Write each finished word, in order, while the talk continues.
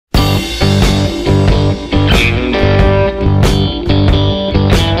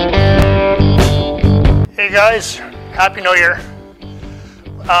Hey guys, Happy New Year.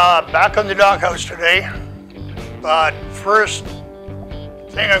 Back on the doghouse today, but first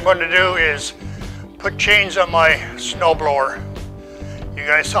thing I'm going to do is put chains on my snowblower. You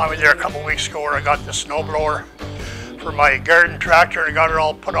guys saw me there a couple weeks ago where I got the snowblower for my garden tractor and got it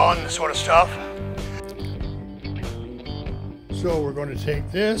all put on, this sort of stuff. So we're going to take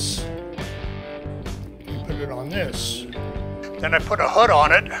this and put it on this. Then I put a hood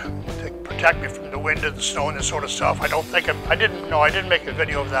on it to protect me from the wind and the snow and this sort of stuff. I didn't make a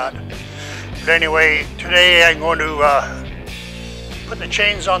video of that. But anyway, today I'm going to put the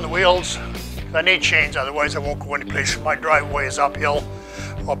chains on the wheels. I need chains, otherwise I won't go any place. My driveway is uphill,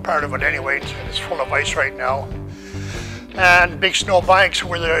 well, part of it anyway, it's full of ice right now. And big snow banks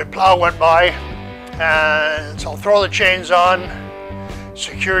where the plow went by. And so I'll throw the chains on,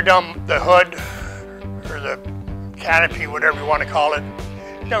 secure down the hood, or the canopy, whatever you want to call it.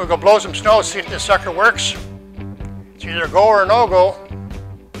 Then we'll go blow some snow, see if this sucker works. It's either go or no go.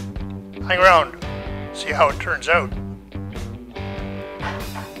 Hang around, see how it turns out.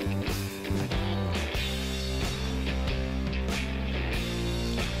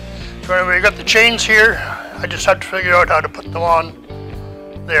 So anyway, we got the chains here. I just have to figure out how to put them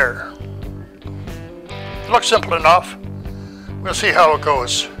on there. It looks simple enough. We'll see how it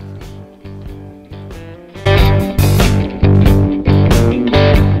goes.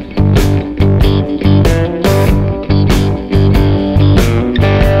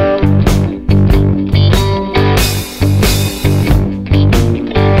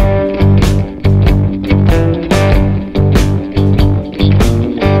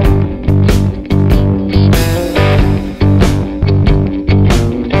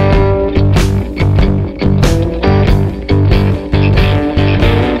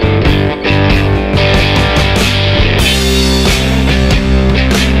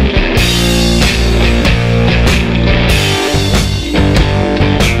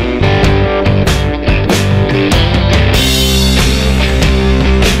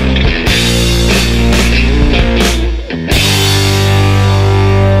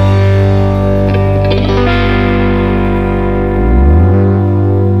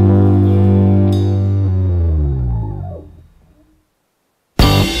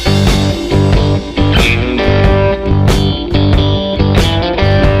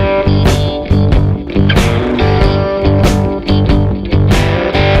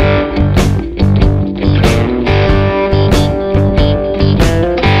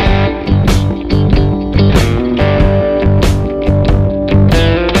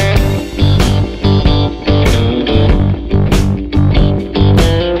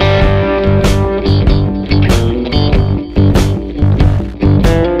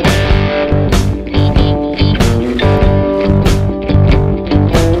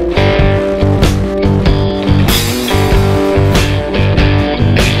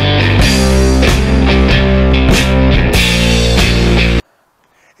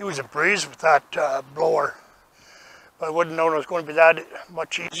 A breeze with that blower, but I wouldn't know it was going to be that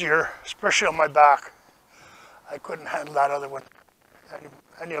much easier, especially on my back. I couldn't handle that other one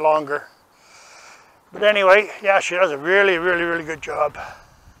any longer. But anyway, yeah, she does a really good job.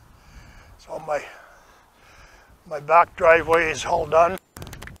 So my back driveway is all done,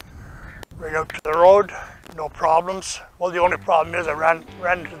 right out to the road, no problems. Well, the only problem is I ran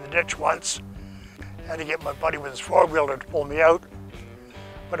into the ditch once. Had to get my buddy with his four-wheeler to pull me out.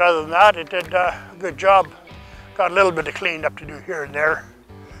 But other than that, it did a good job. Got a little bit of cleaned up to do here and there,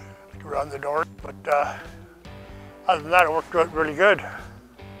 like around the door. But other than that, it worked out really good.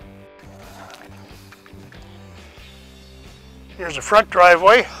 Here's the front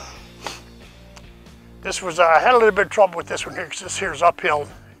driveway. This was, I had a little bit of trouble with this one here because this here's uphill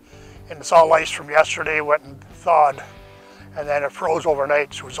and it's all ice from yesterday, went and thawed. And then it froze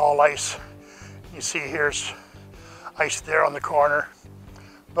overnight, so it was all ice. You see here's ice there on the corner.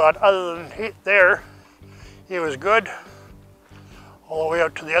 But other than there, he was good. All the way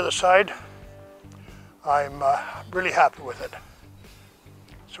out to the other side, I'm really happy with it.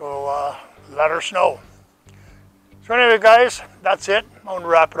 So let us know. So anyway guys, that's it. I'm going to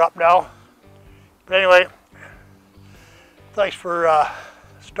wrap it up now. But anyway, thanks for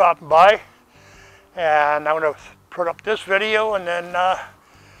stopping by. And I'm going to put up this video and then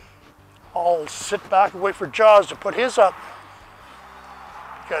I'll sit back and wait for Jaws to put his up.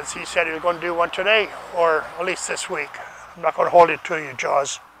 Because he said he was going to do one today, or at least this week. I'm not going to hold it to you,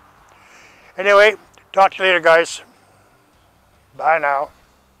 Jaws. Anyway, talk to you later, guys. Bye now.